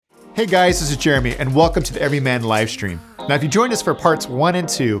Hey guys, this is Jeremy, and welcome to the Everyman live stream. Now, if you joined us for parts 1 and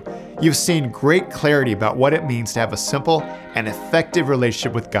 2, you've seen great clarity about what it means to have a simple and effective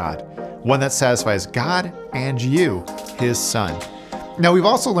relationship with God, one that satisfies God and you, His Son. Now, we've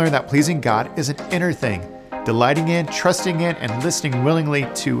also learned that pleasing God is an inner thing, delighting in, trusting in, and listening willingly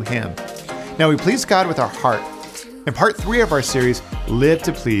to Him. Now, we please God with our heart. In part 3 of our series, Live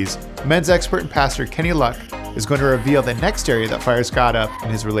to Please, men's expert and pastor Kenny Luck is going to reveal the next area that fires God up in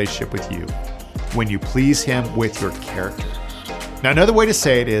His relationship with you, when you please Him with your character. Now, another way to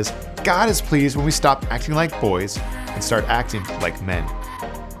say it is, God is pleased when we stop acting like boys and start acting like men.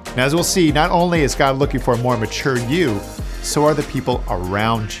 Now, as we'll see, not only is God looking for a more mature you, so are the people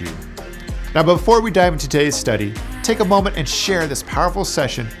around you. Now, before we dive into today's study, take a moment and share this powerful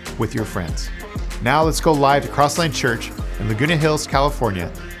session with your friends. Now, let's go live to Crossline Church in Laguna Hills, California,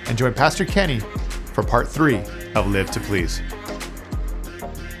 and join Pastor Kenny for part 3 of Live to Please.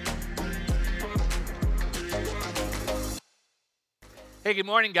 Hey, good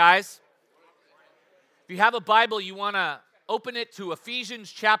morning, guys. If you have a Bible, you want to open it to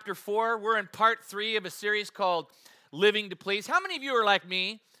Ephesians chapter 4. We're in part 3 of a series called Living to Please. How many of you are like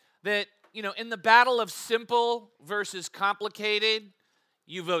me that, in the battle of simple versus complicated,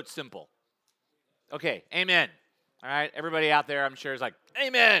 you vote simple? Okay, amen. All right, everybody out there, I'm sure, is like,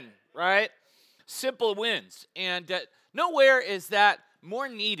 amen, right? Simple wins. And nowhere is that more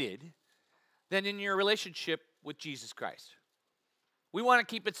needed than in your relationship with Jesus Christ. We want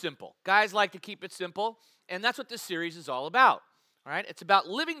to keep it simple. Guys like to keep it simple, and that's what this series is all about. All right? It's about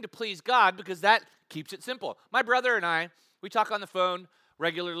living to please God because that keeps it simple. My brother and I, we talk on the phone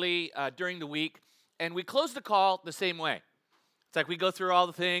regularly during the week, and we close the call the same way. It's like we go through all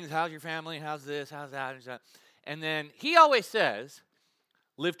the things. How's your family? How's this? How's that? And then he always says,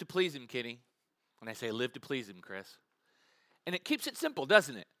 live to please Him, Kenny. When I say live to please Him, Chris. And it keeps it simple,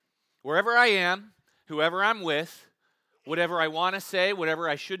 doesn't it? Wherever I am, whoever I'm with, whatever I want to say, whatever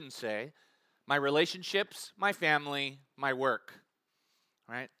I shouldn't say, my relationships, my family, my work,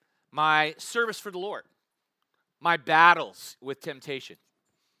 right? My service for the Lord, my battles with temptation.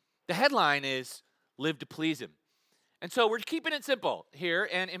 The headline is live to please Him. And so we're keeping it simple here.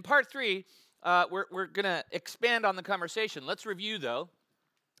 And in part 3, we're going to expand on the conversation. Let's review, though.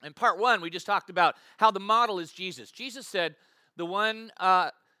 In part 1, we just talked about how the model is Jesus. Jesus said, the one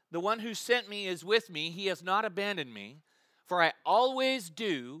who sent me is with me. He has not abandoned me, for I always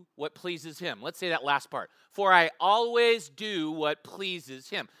do what pleases Him. Let's say that last part. For I always do what pleases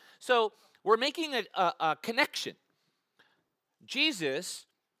Him. So we're making a connection. Jesus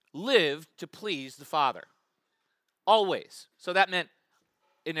lived to please the Father. Always. So that meant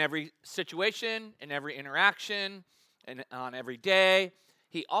in every situation, in every interaction, and on every day,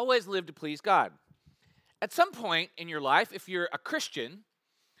 He always lived to please God. At some point in your life, if you're a Christian,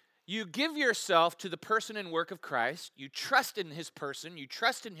 you give yourself to the person and work of Christ. You trust in His person. You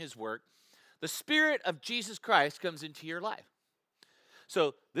trust in His work. The Spirit of Jesus Christ comes into your life.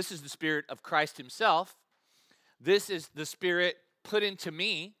 So this is the Spirit of Christ Himself. This is the Spirit put into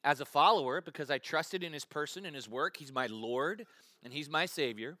me as a follower because I trusted in His person and His work. He's my Lord and He's my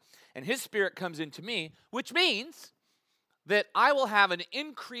Savior. And His Spirit comes into me, which means that I will have an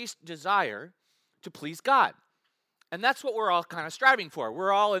increased desire to please God. And that's what we're all kind of striving for.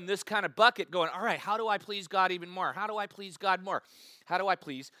 We're all in this kind of bucket going, all right, how do I please God even more? How do I please God more? How do I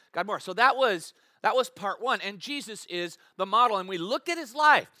please God more? So that was part 1. And Jesus is the model. And we looked at His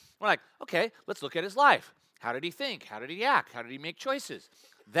life. We're like, okay, let's look at His life. How did He think? How did He act? How did He make choices?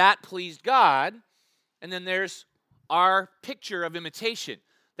 That pleased God. And then there's our picture of imitation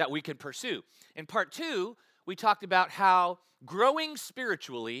that we can pursue. In part 2, we talked about how growing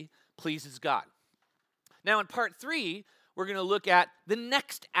spiritually pleases God. Now, in part 3, we're going to look at the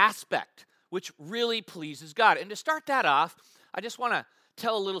next aspect, which really pleases God. And to start that off, I just want to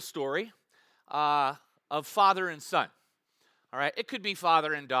tell a little story of father and son. All right, it could be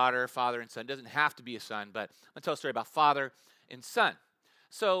father and daughter, father and son. It doesn't have to be a son, but I'm going to tell a story about father and son.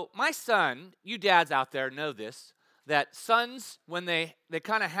 So my son, you dads out there know this, that sons, when they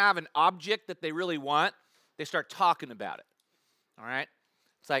kind of have an object that they really want, they start talking about it, all right?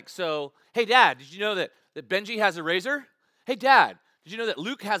 It's like, so, hey, Dad, did you know that Benji has a razor? Hey, Dad, did you know that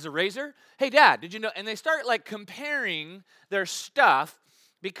Luke has a razor? Hey, Dad, did you know? And they start, comparing their stuff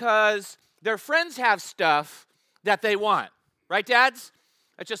because their friends have stuff that they want. Right, dads?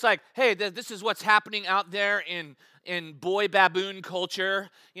 It's just like, hey, this is what's happening out there in boy baboon culture,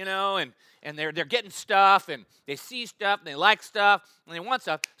 and they're getting stuff, and they see stuff, and they like stuff, and they want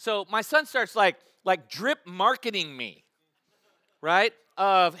stuff. So my son starts like drip marketing me, right?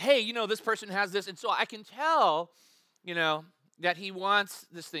 Of, hey, this person has this. And so I can tell, that he wants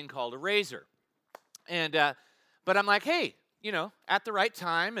this thing called a razor. And, but I'm like, hey, at the right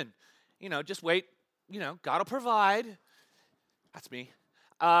time and, just wait, God will provide. That's me.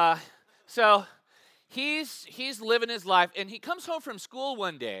 So he's living his life, and he comes home from school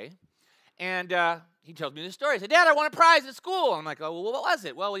one day, and he tells me this story. He said, Dad, I won a prize at school. I'm like, oh, well, what was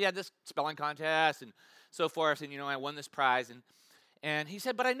it? Well, we had this spelling contest and so forth, and, I won this prize. And he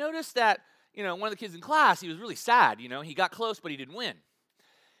said, but I noticed that, one of the kids in class, he was really sad. He got close, but he didn't win.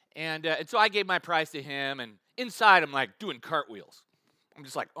 And so I gave my prize to him, and inside I'm like doing cartwheels. I'm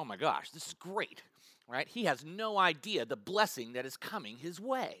just like, oh my gosh, this is great, right? He has no idea the blessing that is coming his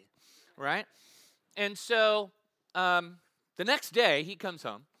way, right? And so the next day he comes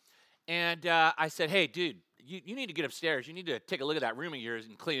home, and I said, hey, dude, you need to get upstairs. You need to take a look at that room of yours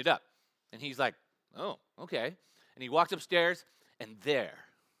and clean it up. And he's like, oh, okay. And he walks upstairs, and there,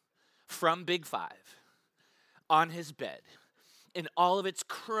 from Big Five, on his bed, in all of its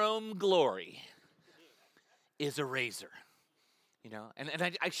chrome glory, is a razor.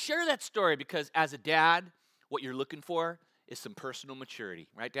 And I share that story because as a dad, what you're looking for is some personal maturity,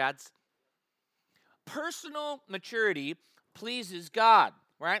 right, dads? Personal maturity pleases God,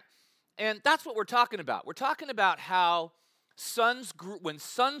 right? And that's what we're talking about. We're talking about how when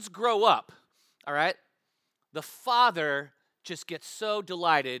sons grow up, all right, the father just gets so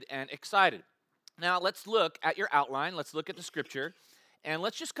delighted and excited. Now, let's look at your outline. Let's look at the scripture, and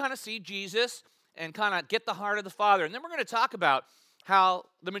let's just kind of see Jesus and kind of get the heart of the Father. And then we're going to talk about how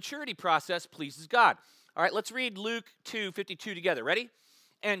the maturity process pleases God. All right, let's read Luke 2:52 together. Ready?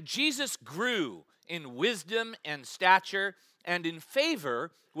 And Jesus grew in wisdom and stature and in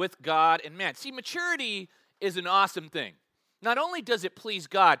favor with God and man. See, maturity is an awesome thing. Not only does it please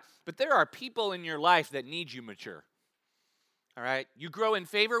God, but there are people in your life that need you mature. All right? You grow in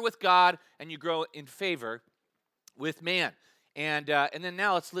favor with God, and you grow in favor with man. And then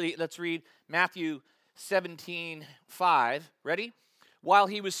now let's read Matthew 17:5. Ready? While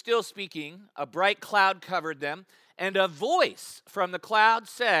he was still speaking, a bright cloud covered them, and a voice from the cloud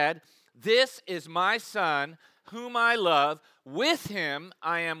said, "This is my son, whom I love. With him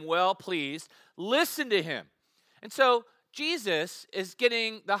I am well pleased. Listen to him." And so Jesus is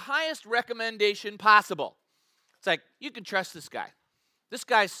getting the highest recommendation possible. It's like, you can trust this guy. This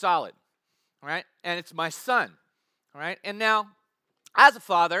guy's solid, all right? And it's my son, all right? And now, as a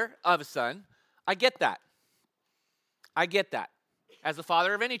father of a son, I get that. I get that. As a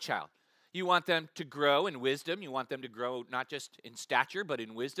father of any child, you want them to grow in wisdom. You want them to grow not just in stature, but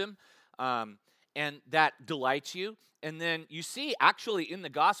in wisdom. And that delights you. And then you see, actually, in the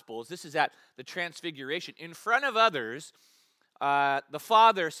Gospels, this is at the Transfiguration, in front of others, the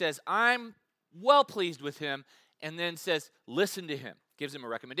Father says, I'm well pleased with him, and then says, listen to him, gives him a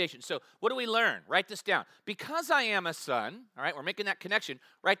recommendation. So what do we learn? Write this down. Because I am a son, all right, we're making that connection.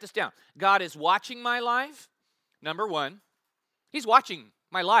 Write this down. God is watching my life, number one. He's watching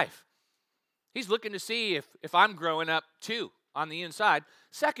my life. He's looking to see if I'm growing up too on the inside.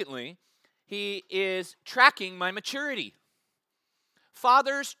 Secondly, he is tracking my maturity.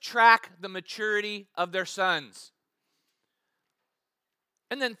 Fathers track the maturity of their sons.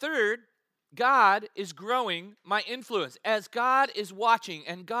 And then third, God is growing my influence. As God is watching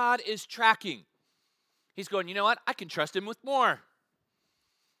and God is tracking, he's going, you know what? I can trust him with more.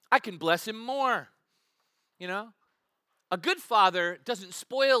 I can bless him more. A good father doesn't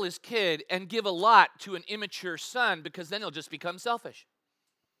spoil his kid and give a lot to an immature son, because then he'll just become selfish.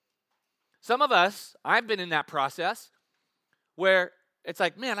 Some of us, I've been in that process where it's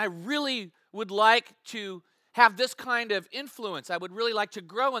like, man, I really would like to have this kind of influence. I would really like to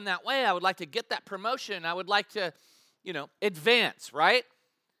grow in that way. I would like to get that promotion. I would like to, advance, right?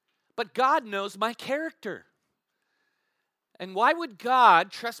 But God knows my character. And why would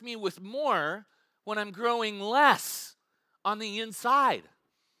God trust me with more when I'm growing less on the inside?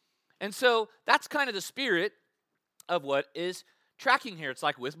 And so that's kind of the spirit of what is tracking here. It's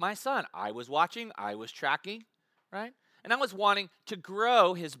like with my son. I was watching, I was tracking, right? And I was wanting to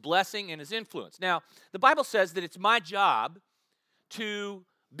grow his blessing and his influence. Now, the Bible says that it's my job to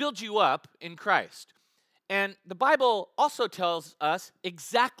build you up in Christ. And the Bible also tells us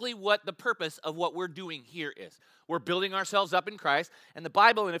exactly what the purpose of what we're doing here is. We're building ourselves up in Christ. And the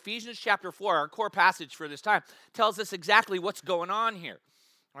Bible in Ephesians chapter 4, our core passage for this time, tells us exactly what's going on here.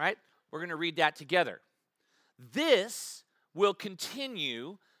 All right? We're going to read that together. This will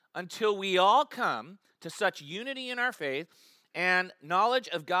continue until we all come to such unity in our faith and knowledge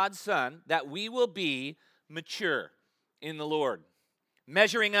of God's Son that we will be mature in the Lord,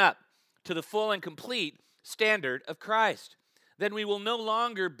 measuring up to the full and complete standard of Christ. Then we will no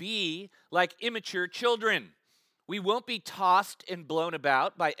longer be like immature children. We won't be tossed and blown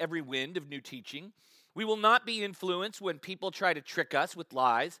about by every wind of new teaching. We will not be influenced when people try to trick us with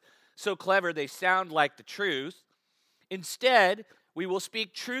lies, so clever they sound like the truth. Instead, we will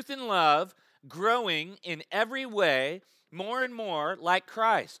speak truth in love, growing in every way more and more like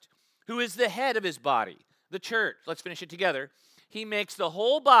Christ, who is the head of his body, the church. Let's finish it together. He makes the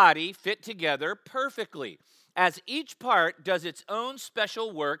whole body fit together perfectly. As each part does its own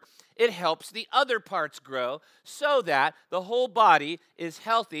special work, it helps the other parts grow so that the whole body is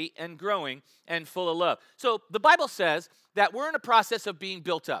healthy and growing and full of love. So the Bible says that we're in a process of being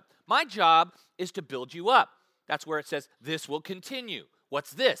built up. My job is to build you up. That's where it says this will continue.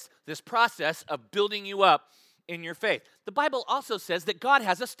 What's this? This process of building you up in your faith. The Bible also says that God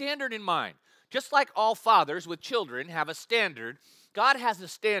has a standard in mind. Just like all fathers with children have a standard, God has a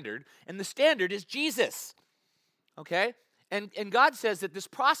standard, and the standard is Jesus. Okay? And God says that this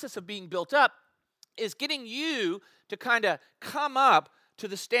process of being built up is getting you to kind of come up to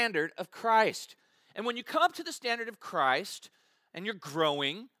the standard of Christ. And when you come up to the standard of Christ and you're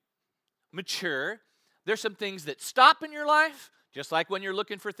growing, mature, there's some things that stop in your life, just like when you're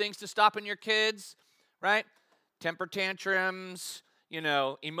looking for things to stop in your kids, right? Temper tantrums,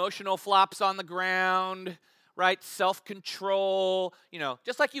 emotional flops on the ground, right? Self-control,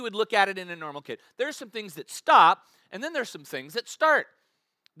 just like you would look at it in a normal kid. There's some things that stop, and then there's some things that start,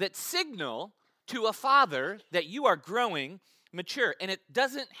 that signal to a father that you are growing mature. And it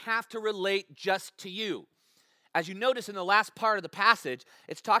doesn't have to relate just to you. As you notice in the last part of the passage,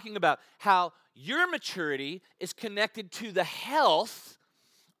 it's talking about how your maturity is connected to the health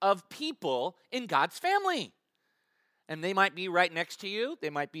of people in God's family. And they might be right next to you. They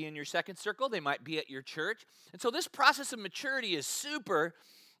might be in your second circle. They might be at your church. And so this process of maturity is super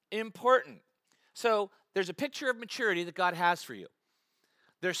important. So there's a picture of maturity that God has for you.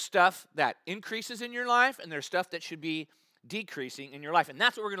 There's stuff that increases in your life, and there's stuff that should be decreasing in your life. And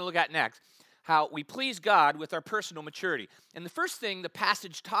that's what we're going to look at next, how we please God with our personal maturity. And the first thing the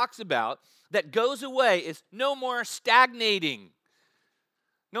passage talks about that goes away is no more stagnating.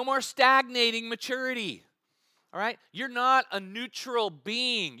 No more stagnating maturity. All right? You're not a neutral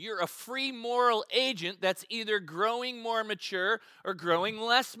being. You're a free moral agent that's either growing more mature or growing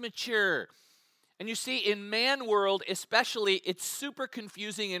less mature. And you see, in man world especially, it's super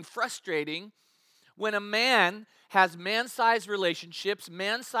confusing and frustrating when a man has man-sized relationships,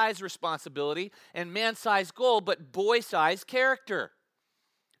 man-sized responsibility, and man-sized goal, but boy-sized character.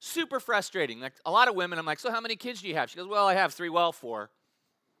 Super frustrating. Like a lot of women, I'm like, so how many kids do you have? She goes, well, I have 3, 4.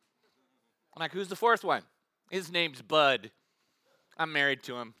 I'm like, who's the 4th one? His name's Bud. I'm married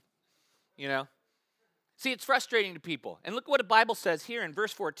to him, See, it's frustrating to people. And look what the Bible says here in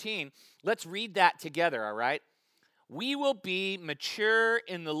verse 14. Let's read that together, all right? We will be mature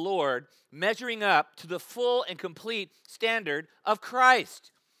in the Lord, measuring up to the full and complete standard of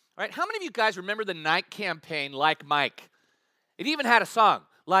Christ. All right? How many of you guys remember the Nike campaign, Like Mike? It even had a song,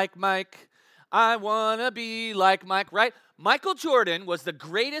 Like Mike, I want to be like Mike, right? Michael Jordan was the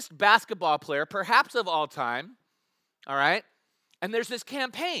greatest basketball player, perhaps of all time, all right? And there's this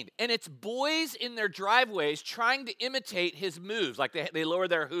campaign, and it's boys in their driveways trying to imitate his moves. Like they lower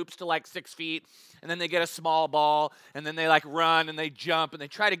their hoops to like 6 feet, and then they get a small ball, and then they like run and they jump, and they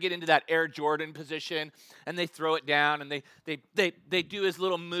try to get into that Air Jordan position, and they throw it down, and they do his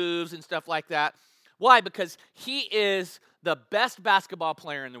little moves and stuff like that. Why? Because he is the best basketball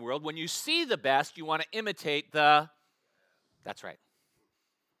player in the world. When you see the best, you want to imitate that's right.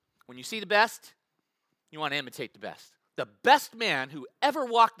 When you see the best, you want to imitate the best. The best man who ever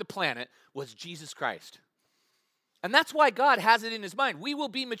walked the planet was Jesus Christ. And that's why God has it in his mind. We will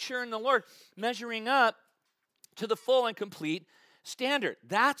be mature in the Lord, measuring up to the full and complete standard.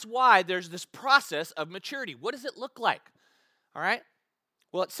 That's why there's this process of maturity. What does it look like? All right?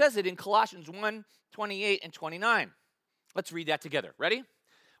 Well, it says it in Colossians 1:28 and 29. Let's read that together. Ready?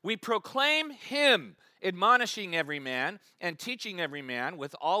 We proclaim him, admonishing every man and teaching every man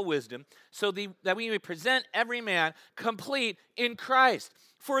with all wisdom, so that we may present every man complete in Christ.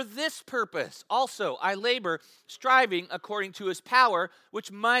 For this purpose also I labor, striving according to his power,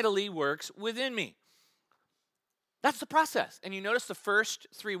 which mightily works within me. That's the process. And you notice the first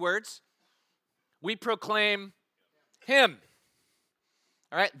 3 words? We proclaim him.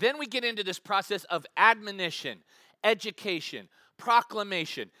 All right, then we get into this process of admonition, education,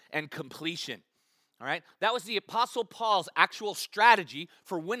 proclamation, and completion. All right? That was the Apostle Paul's actual strategy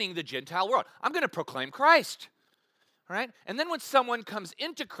for winning the Gentile world. I'm going to proclaim Christ. All right? And then when someone comes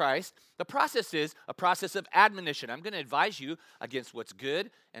into Christ, the process is a process of admonition. I'm going to advise you against what's good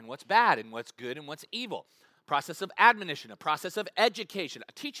and what's bad and what's good and what's evil. process of admonition, a process of education,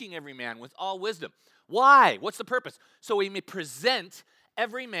 teaching every man with all wisdom. Why? What's the purpose? So we may present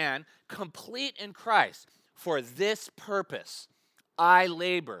every man complete in Christ. For this purpose I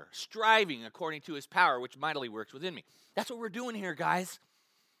labor, striving according to his power, which mightily works within me. That's what we're doing here, guys.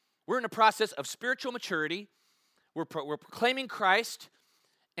 We're in a process of spiritual maturity. We're proclaiming Christ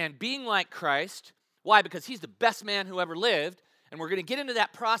and being like Christ. Why? Because he's the best man who ever lived, and we're going to get into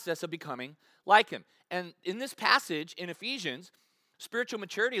that process of becoming like him. And in this passage in Ephesians, spiritual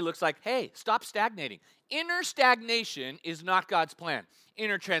maturity looks like, hey, stop stagnating. Inner stagnation is not God's plan.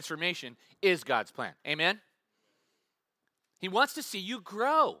 Inner transformation is God's plan. Amen? He wants to see you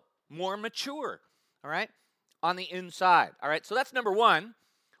grow, more mature, all right, on the inside, all right? So that's number one,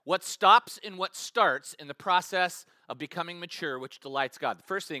 what stops and what starts in the process of becoming mature, which delights God. The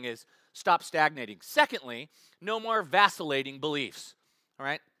first thing is stop stagnating. Secondly, no more vacillating beliefs, all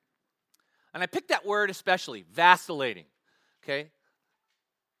right? And I picked that word especially, vacillating, okay?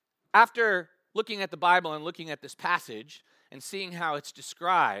 After looking at the Bible and looking at this passage and seeing how it's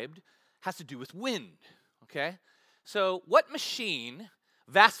described, has to do with wind, okay? So what machine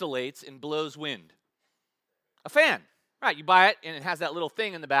vacillates and blows wind? A fan, right? You buy it and it has that little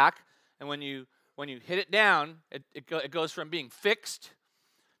thing in the back, and when you hit it down, it goes from being fixed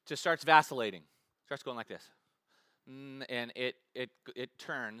to starts vacillating, starts going like this, and it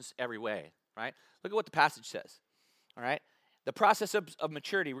turns every way, right? Look at what the passage says, all right? The process of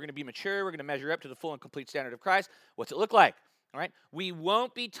maturity, we're going to be mature, we're going to measure up to the full and complete standard of Christ. What's it look like? All right? We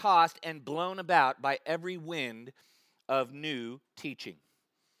won't be tossed and blown about by every wind of new teaching.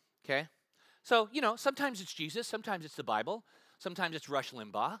 Okay? So, sometimes it's Jesus, sometimes it's the Bible, sometimes it's Rush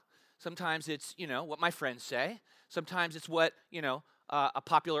Limbaugh, sometimes it's, what my friends say, sometimes it's what, a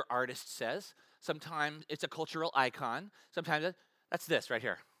popular artist says, sometimes it's a cultural icon, sometimes that's this right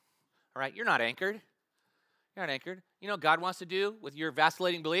here. All right? You're not anchored. You're not anchored. You know what God wants to do with your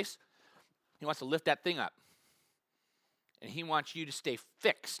vacillating beliefs? He wants to lift that thing up. And he wants you to stay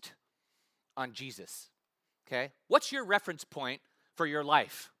fixed on Jesus. Okay? What's your reference point for your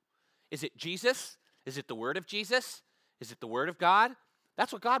life? Is it Jesus? Is it the Word of Jesus? Is it the Word of God?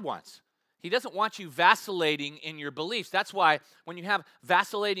 That's what God wants. He doesn't want you vacillating in your beliefs. That's why when you have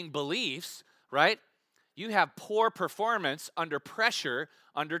vacillating beliefs, right, you have poor performance under pressure,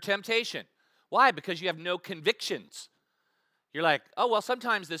 under temptation. Why? Because you have no convictions. You're like, oh, well,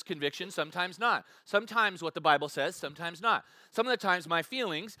 sometimes this conviction, sometimes not. Sometimes what the Bible says, sometimes not. Some of the times my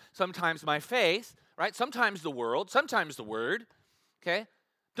feelings, sometimes my faith, right? Sometimes the world, sometimes the Word, okay?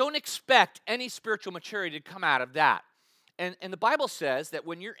 Don't expect any spiritual maturity to come out of that. And the Bible says that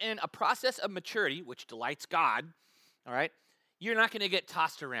when you're in a process of maturity, which delights God, all right, you're not going to get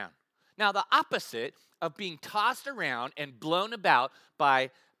tossed around. Now, the opposite of being tossed around and blown about by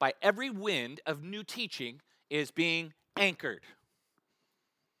every wind of new teaching is being anchored.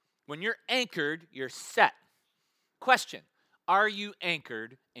 When you're anchored, you're set. Question, are you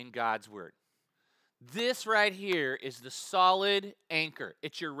anchored in God's Word? This right here is the solid anchor.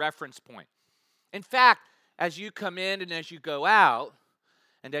 It's your reference point. In fact, as you come in and as you go out,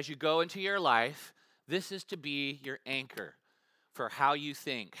 and as you go into your life, this is to be your anchor for how you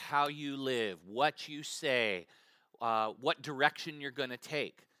think, how you live, what you say, what direction you're going to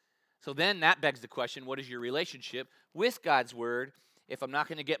take. So then that begs the question, what is your relationship with God's Word if I'm not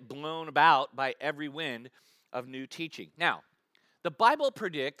going to get blown about by every wind of new teaching? Now, the Bible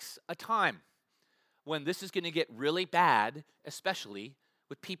predicts a time when this is going to get really bad, especially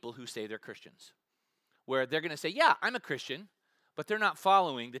with people who say they're Christians, where they're going to say, yeah, I'm a Christian, but they're not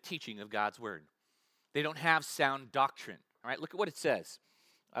following the teaching of God's Word. They don't have sound doctrine. All right, look at what it says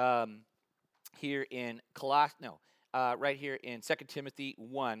here in right here in 2 Timothy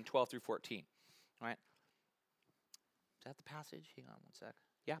 1, 12 through 14. All right. Is that the passage? Hang on one sec.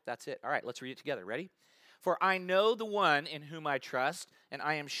 Yeah, that's it. All right, let's read it together. Ready? For I know the one in whom I trust, and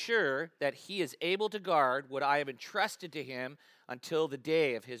I am sure that he is able to guard what I have entrusted to him until the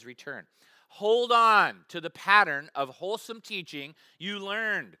day of his return. Hold on to the pattern of wholesome teaching you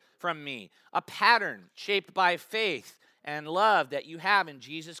learned from me, a pattern shaped by faith and love that you have in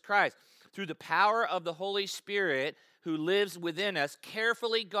Jesus Christ. Through the power of the Holy Spirit who lives within us,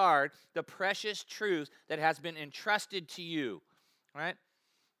 carefully guard the precious truth that has been entrusted to you. All right?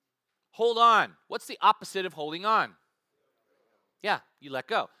 Hold on. What's the opposite of holding on? Yeah, you let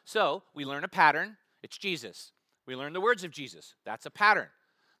go. So we learn a pattern. It's Jesus. We learn the words of Jesus. That's a pattern.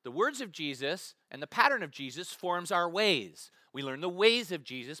 The words of Jesus and the pattern of Jesus forms our ways. We learn the ways of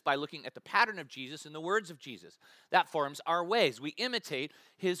Jesus by looking at the pattern of Jesus and the words of Jesus. That forms our ways. We imitate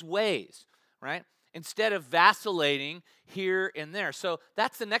his ways, right? instead of vacillating here and there. So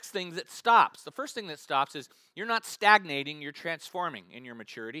that's the next thing that stops. The first thing that stops is you're not stagnating, you're transforming in your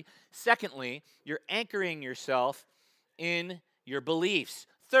maturity. Secondly, you're anchoring yourself in your beliefs.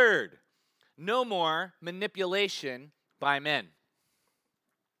 Third, no more manipulation by men.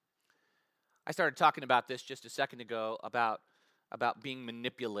 I started talking about this just a second ago about being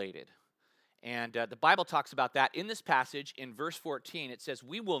manipulated. And the Bible talks about that in this passage in verse 14. It says,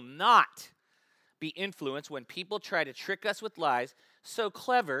 "We will not be influenced when people try to trick us with lies so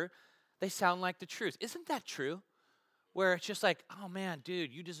clever they sound like the truth." Isn't that true? Where it's just like, oh man,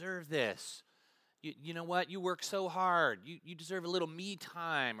 dude, you deserve this. You know what? You work so hard. You deserve a little me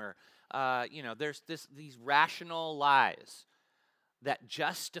time. Or, there's these rational lies that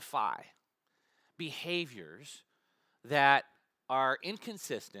justify behaviors that are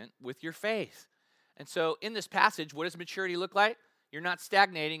inconsistent with your faith. And so in this passage, what does maturity look like? You're not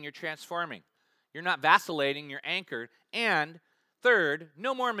stagnating, you're transforming. You're not vacillating, you're anchored. And third,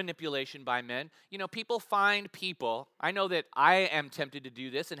 no more manipulation by men. People find people. I know that I am tempted to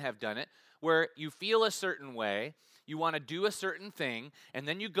do this and have done it, where you feel a certain way, you want to do a certain thing, and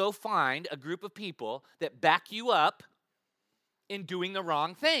then you go find a group of people that back you up in doing the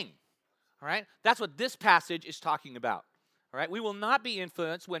wrong thing. All right? That's what this passage is talking about. All right? We will not be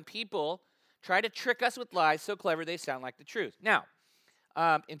influenced when people try to trick us with lies so clever they sound like the truth. Now,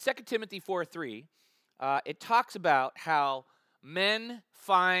 in 2 Timothy 4:3, it talks about how men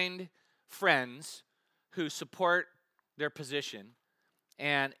find friends who support their position,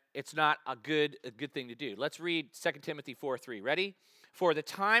 and it's not a good thing to do. Let's read 2 Timothy 4:3. Ready? "For the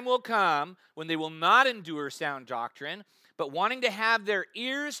time will come when they will not endure sound doctrine, but wanting to have their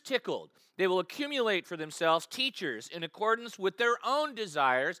ears tickled, they will accumulate for themselves teachers in accordance with their own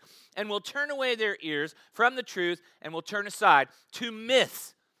desires, and will turn away their ears from the truth and will turn aside to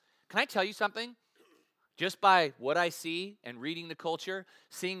myths." Can I tell you something? Just by what I see and reading the culture,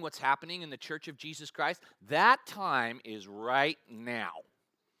 seeing what's happening in the Church of Jesus Christ, that time is right now.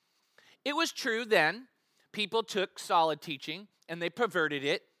 It was true then. People took solid teaching and they perverted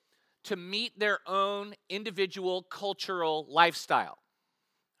it to meet their own individual cultural lifestyle.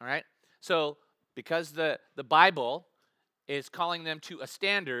 All right? So, because the Bible is calling them to a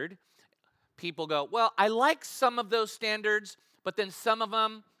standard, people go, well, I like some of those standards, but then some of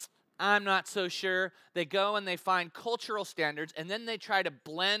them, I'm not so sure. They go and they find cultural standards, and then they try to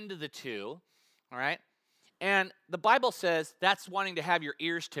blend the two, all right? And the Bible says that's wanting to have your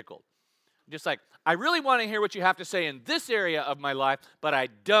ears tickled. Just like, I really want to hear what you have to say in this area of my life, but I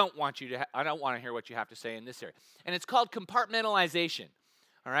don't want to hear what you have to say in this area. And it's called compartmentalization,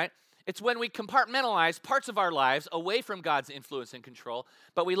 all right? It's when we compartmentalize parts of our lives away from God's influence and control,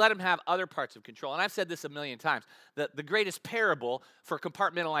 but we let him have other parts of control. And I've said this a million times. The greatest parable for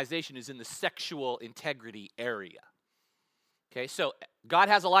compartmentalization is in the sexual integrity area. Okay, so God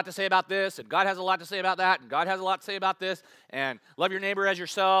has a lot to say about this, and God has a lot to say about that, and God has a lot to say about this, and love your neighbor as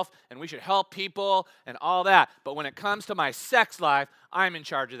yourself, and we should help people, and all that. But when it comes to my sex life, I'm in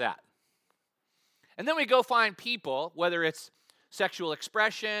charge of that. And then we go find people, whether it's sexual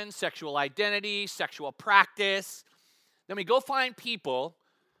expression, sexual identity, sexual practice, then we go find people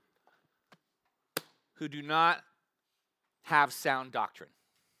who do not have sound doctrine.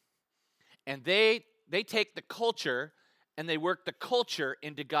 And they take the culture and they work the culture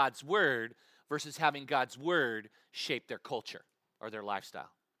into God's word versus having God's word shape their culture or their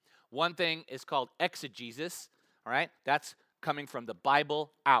lifestyle. One thing is called exegesis, all right? That's coming from the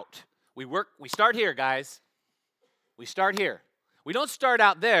Bible out. We start here, guys. We start here. We don't start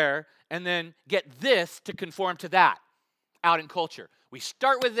out there and then get this to conform to that out in culture. We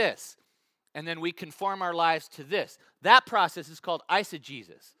start with this, and then we conform our lives to this. That process is called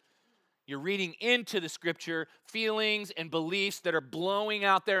eisegesis. You're reading into the scripture feelings and beliefs that are blowing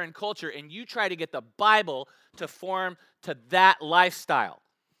out there in culture, and you try to get the Bible to form to that lifestyle.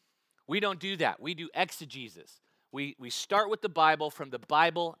 We don't do that. We do exegesis. We start with the Bible from the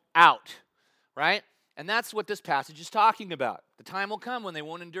Bible out, right? And that's what this passage is talking about. The time will come when they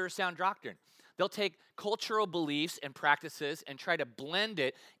won't endure sound doctrine. They'll take cultural beliefs and practices and try to blend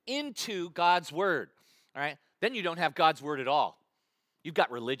it into God's word, all right? Then you don't have God's word at all. You've got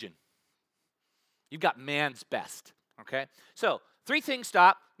religion. You've got man's best, okay? So, 3 things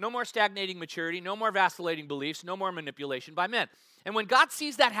stop. No more stagnating maturity, no more vacillating beliefs, no more manipulation by men. And when God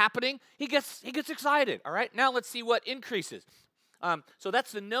sees that happening, he gets excited, all right? Now let's see what increases. So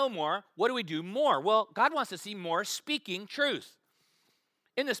that's the no more. What do we do more? Well, God wants to see more speaking truth.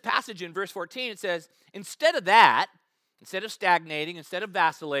 In this passage in verse 14, it says, instead of stagnating, instead of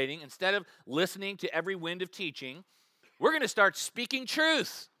vacillating, instead of listening to every wind of teaching, we're going to start speaking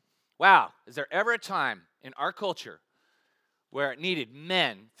truth. Wow, is there ever a time in our culture where it needed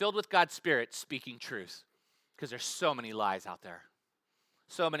men filled with God's Spirit speaking truth? Because there's so many lies out there.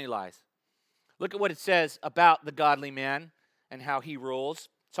 So many lies. Look at what it says about the godly man and how he rules.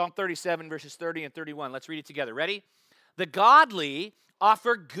 Psalm 37, verses 30 and 31. Let's read it together. Ready? The godly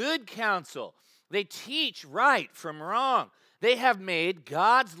offer good counsel. They teach right from wrong. They have made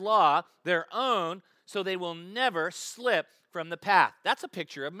God's law their own, so they will never slip from the path. That's a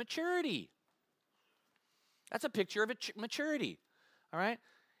picture of maturity. That's a picture of maturity. All right?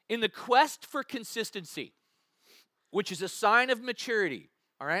 In the quest for consistency, which is a sign of maturity,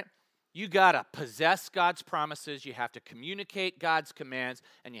 all right? You got to possess God's promises, you have to communicate God's commands,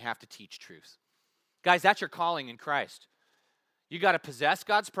 and you have to teach truth. Guys, that's your calling in Christ. You got to possess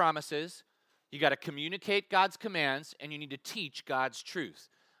God's promises, you got to communicate God's commands, and you need to teach God's truth,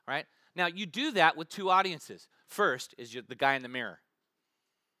 right? Now, you do that with two audiences. First is the guy in the mirror.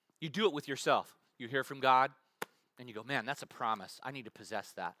 You do it with yourself. You hear from God, and you go, man, that's a promise. I need to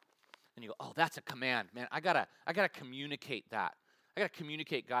possess that. And you go, oh, that's a command. Man, I gotta communicate that. I got to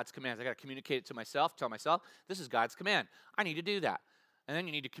communicate God's commands. I got to communicate it to myself, tell myself, this is God's command. I need to do that. And then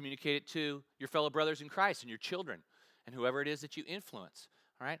you need to communicate it to your fellow brothers in Christ and your children and whoever it is that you influence,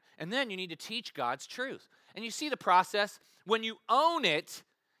 all right? And then you need to teach God's truth. And you see the process. When you own it,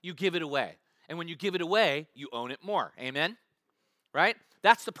 you give it away. And when you give it away, you own it more. Amen? Right?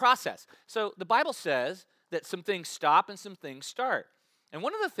 That's the process. So the Bible says that some things stop and some things start. And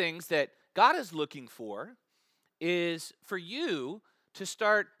one of the things that God is looking for is for you to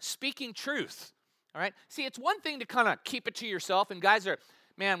start speaking truth, all right? See, it's one thing to kind of keep it to yourself, and guys are,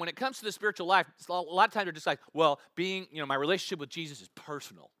 man, when it comes to the spiritual life, a lot of times they're just like, well, my relationship with Jesus is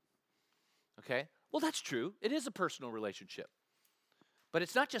personal, okay? Well, that's true. It is a personal relationship. But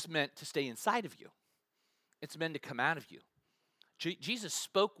it's not just meant to stay inside of you. It's meant to come out of you. Jesus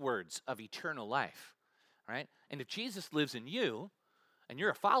spoke words of eternal life, all right? And if Jesus lives in you, and you're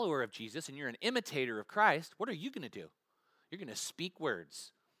a follower of Jesus and you're an imitator of Christ, what are you going to do? You're going to speak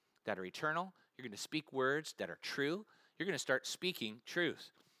words that are eternal. You're going to speak words that are true. You're going to start speaking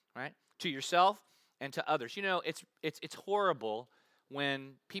truth, right? To yourself and to others. You know, it's horrible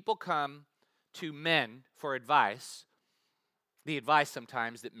when people come to men for advice, the advice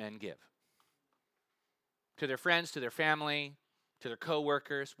sometimes that men give. To their friends, to their family, to their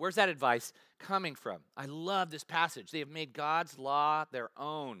coworkers. Where's that advice coming from? I love this passage. They have made God's law their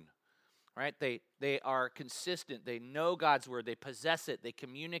own, right? They are consistent. They know God's word. They possess it. They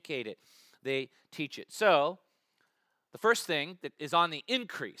communicate it. They teach it. So the first thing that is on the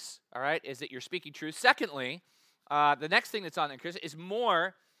increase, all right, is that you're speaking truth. Secondly, the next thing that's on the increase is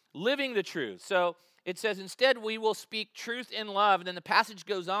more living the truth. So it says, instead we will speak truth in love. And then the passage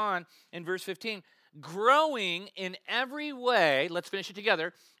goes on in verse 15, growing in every way, let's finish it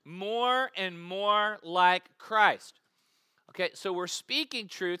together, more and more like Christ. Okay, so we're speaking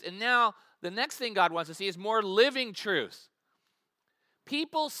truth, and now the next thing God wants to see is more living truth.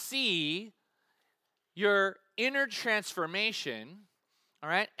 People see your inner transformation, all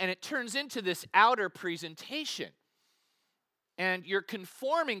right, and it turns into this outer presentation. And you're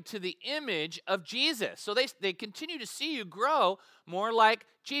conforming to the image of Jesus. So they continue to see you grow more like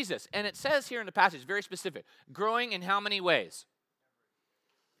Jesus. And it says here in the passage, very specific, growing in how many ways?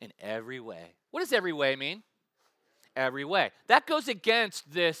 In every way. What does every way mean? Every way. That goes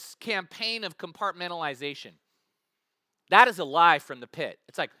against this campaign of compartmentalization. That is a lie from the pit.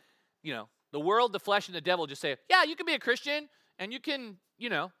 It's like, the world, the flesh, and the devil just say, yeah, you can be a Christian, and you can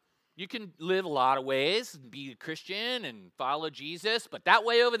live a lot of ways and be a Christian and follow Jesus, but that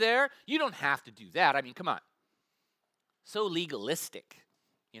way over there, you don't have to do that. I mean, come on. So legalistic,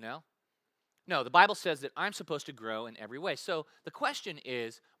 No, the Bible says that I'm supposed to grow in every way. So the question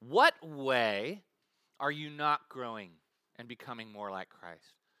is, what way are you not growing and becoming more like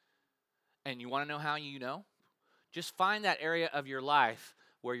Christ? And you want to know how you know? Just find that area of your life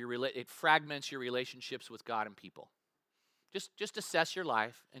where it fragments your relationships with God and people. Just assess your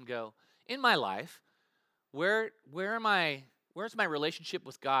life and go, in my life, where's my relationship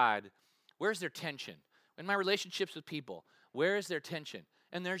with God? Where's there tension? In my relationships with people, where is there tension?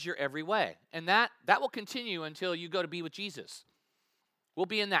 And there's your every way. And that will continue until you go to be with Jesus. We'll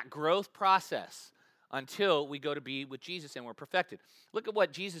be in that growth process until we go to be with Jesus and we're perfected. Look at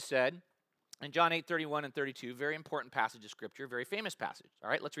what Jesus said in John 8:31 and 32, very important passage of Scripture, very famous passage. All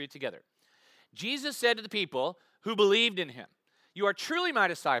right, let's read it together. Jesus said to the people who believed in him, "You are truly my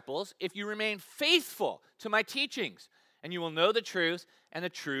disciples if you remain faithful to my teachings, and you will know the truth, and the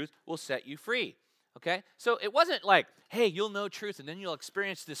truth will set you free." Okay? So it wasn't like, hey, you'll know truth, and then you'll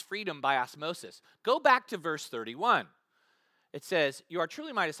experience this freedom by osmosis. Go back to verse 31. It says, you are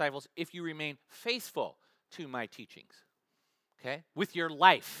truly my disciples if you remain faithful to my teachings. Okay? With your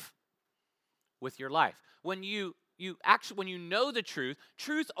life. With your life. When you know the truth,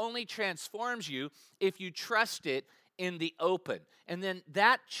 truth only transforms you if you trust it in the open. And then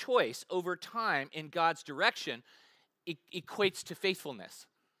that choice over time in God's direction equates to faithfulness.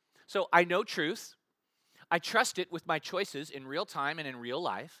 So I know truth. I trust it with my choices in real time and in real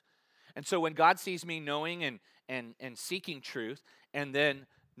life. And so when God sees me knowing and seeking truth, and then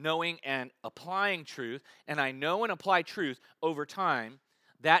knowing and applying truth, and I know and apply truth over time,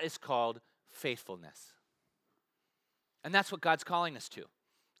 that is called faithfulness. And that's what God's calling us to.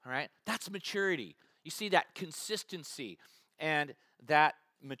 All right? That's maturity. You see that consistency and that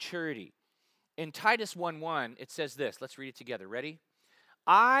maturity. In Titus 1:1, it says this. Let's read it together. Ready?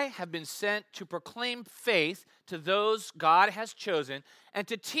 I have been sent to proclaim faith to those God has chosen and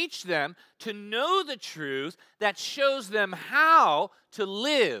to teach them to know the truth that shows them how to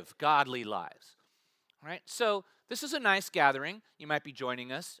live godly lives. All right? So this is a nice gathering. You might be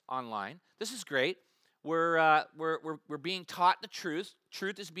joining us online. This is great. We're being taught the truth.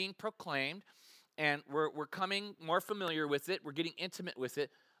 Truth is being proclaimed, and we're coming more familiar with it. We're getting intimate with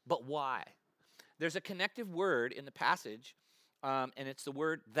it. But why? There's a connective word in the passage, and it's the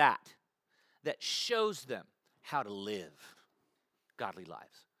word that shows them how to live godly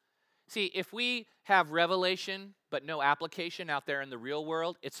lives. See, if we have revelation but no application out there in the real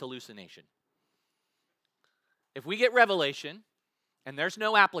world, it's hallucination. If we get revelation and there's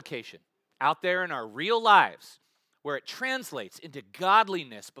no application out there in our real lives where it translates into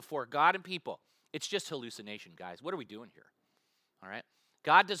godliness before God and people, it's just hallucination, guys. What are we doing here? All right?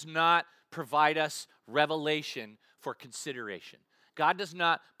 God does not provide us revelation for consideration. God does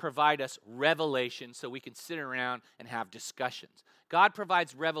not provide us revelation so we can sit around and have discussions. God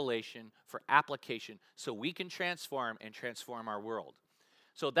provides revelation for application so we can transform our world.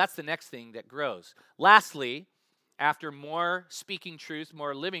 So that's the next thing that grows. Lastly, after more speaking truth,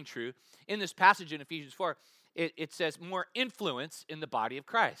 more living truth, in this passage in Ephesians 4, it says more influence in the body of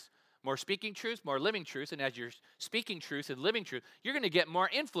Christ. More speaking truth, more living truth, and as you're speaking truth and living truth, you're going to get more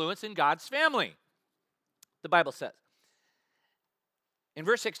influence in God's family. The Bible says. In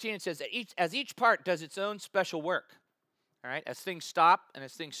verse 16, it says, that as each part does its own special work, all right, as things stop and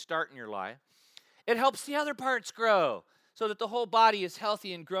as things start in your life, it helps the other parts grow so that the whole body is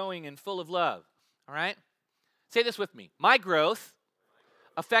healthy and growing and full of love, all right? Say this with me. My growth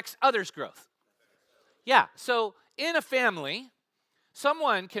affects others' growth. Yeah, so in a family,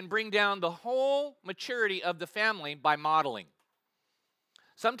 someone can bring down the whole maturity of the family by modeling.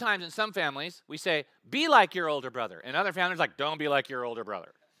 Sometimes in some families, we say, be like your older brother. In other families, like, don't be like your older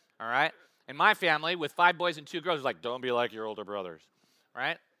brother. All right? In my family, with 5 boys and 2 girls, it's like, don't be like your older brothers.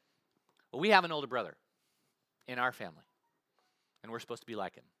 Right? Well, we have an older brother in our family, and we're supposed to be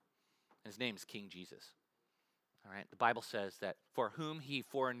like him. And his name is King Jesus. All right? The Bible says that for whom he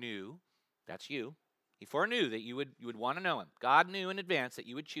foreknew, that's you, he foreknew that you would want to know him. God knew in advance that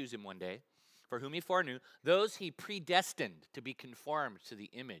you would choose him one day. For whom he foreknew, those he predestined to be conformed to the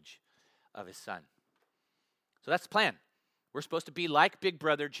image of his Son. So that's the plan. We're supposed to be like big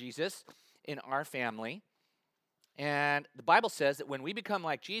brother Jesus in our family. And the Bible says that when we become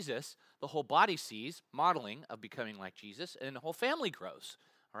like Jesus, the whole body sees modeling of becoming like Jesus, and the whole family grows.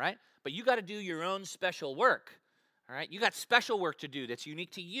 All right? But you got to do your own special work. All right? You got special work to do that's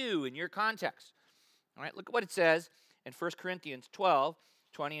unique to you in your context. All right? Look at what it says in 1 Corinthians 12,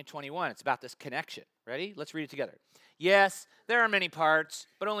 20 and 21. It's about this connection. Ready? Let's read it together. Yes, there are many parts,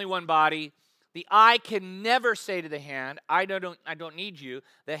 but only one body. The eye can never say to the hand, I don't need you.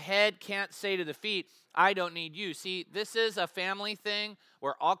 The head can't say to the feet, I don't need you. See, this is a family thing.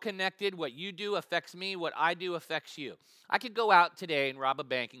 We're all connected. What you do affects me. What I do affects you. I could go out today and rob a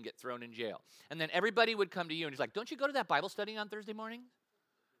bank and get thrown in jail. And then everybody would come to you and he's like, don't you go to that Bible study on Thursday morning?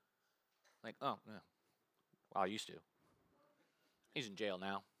 Like, oh, no. Well, I used to. He's in jail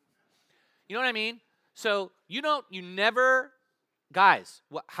now. You know what I mean? So guys,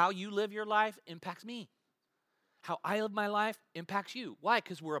 how you live your life impacts me. How I live my life impacts you. Why?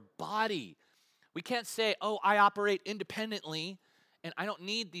 Because we're a body. We can't say, oh, I operate independently and I don't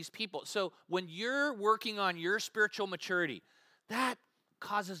need these people. So when you're working on your spiritual maturity, that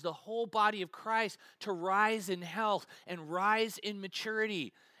causes the whole body of Christ to rise in health and rise in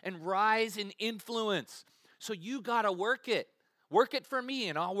maturity and rise in influence. So you got to work it. Work it for me,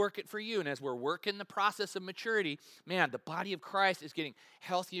 and I'll work it for you. And as we're working the process of maturity, man, the body of Christ is getting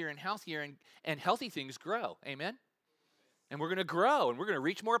healthier and healthier, and healthy things grow. Amen? And we're going to grow, and we're going to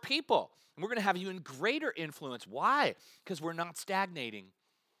reach more people. And we're going to have even greater influence. Why? Because we're not stagnating.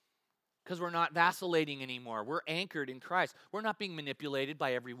 because we're not vacillating anymore. We're anchored in Christ. We're not being manipulated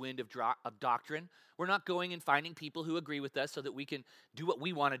by every wind of doctrine. We're not going and finding people who agree with us so that we can do what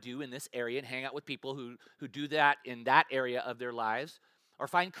we want to do in this area and hang out with people who do that in that area of their lives, or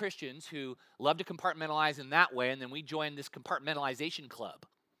find Christians who love to compartmentalize in that way, and then we join this compartmentalization club,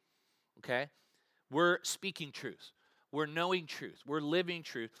 okay? We're speaking truth. We're knowing truth. We're living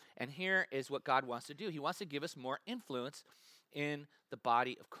truth. And here is what God wants to do. He wants to give us more influence in the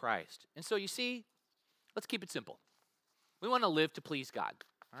body of Christ. And so you see, let's keep it simple. We want to live to please God,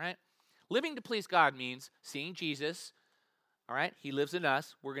 all right? Living to please God means seeing Jesus, all right? He lives in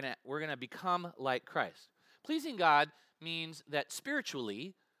us. We're going to become like Christ. Pleasing God means that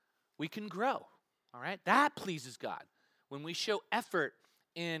spiritually we can grow, all right? That pleases God when we show effort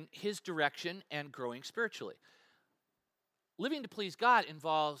in his direction and growing spiritually. Living to please God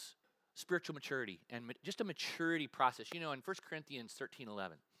involves spiritual maturity and just a maturity process. You know, in 1 Corinthians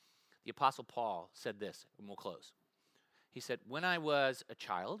 13:11, the Apostle Paul said this, and we'll close. He said, "When I was a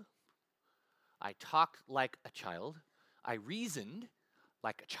child, I talked like a child, I reasoned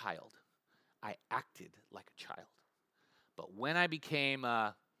like a child, I acted like a child. But when I became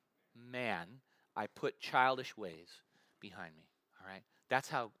a man, I put childish ways behind me." All right?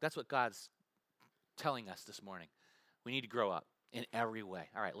 That's what God's telling us this morning. We need to grow up in every way.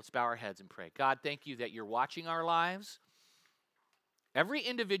 All right, let's bow our heads and pray. God, thank you that you're watching our lives. Every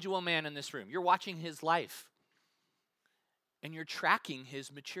individual man in this room, you're watching his life. And you're tracking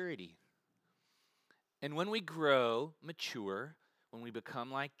his maturity. And when we grow mature, when we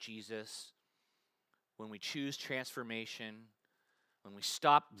become like Jesus, when we choose transformation, when we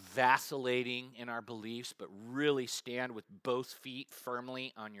stop vacillating in our beliefs but really stand with both feet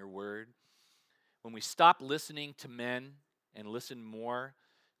firmly on your word, when we stop listening to men and listen more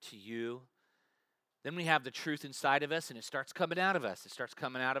to you, then we have the truth inside of us and it starts coming out of us. It starts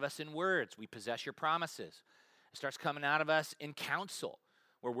coming out of us in words. We possess your promises. It starts coming out of us in counsel,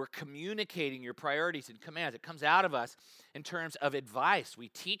 where we're communicating your priorities and commands. It comes out of us in terms of advice. We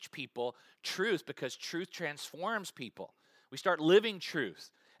teach people truth because truth transforms people. We start living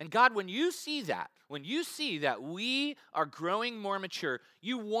truth. And God, when you see that we are growing more mature,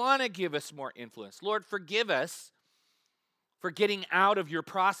 you want to give us more influence. Lord, forgive us for getting out of your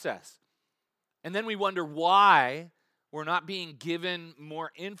process. And then we wonder why we're not being given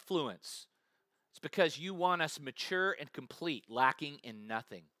more influence. It's because you want us mature and complete, lacking in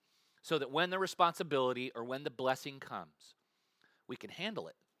nothing, so that when the responsibility or when the blessing comes, we can handle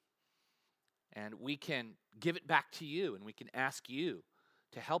it. And we can give it back to you, and we can ask you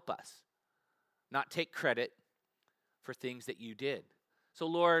to help us, not take credit for things that you did. So,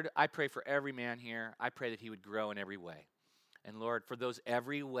 Lord, I pray for every man here. I pray that he would grow in every way. And, Lord, for those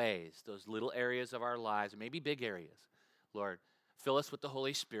every ways, those little areas of our lives, and maybe big areas, Lord, fill us with the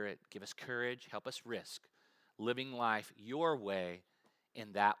Holy Spirit. Give us courage. Help us risk living life your way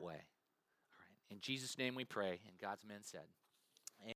in that way. All right. In Jesus' name we pray, and God's men said.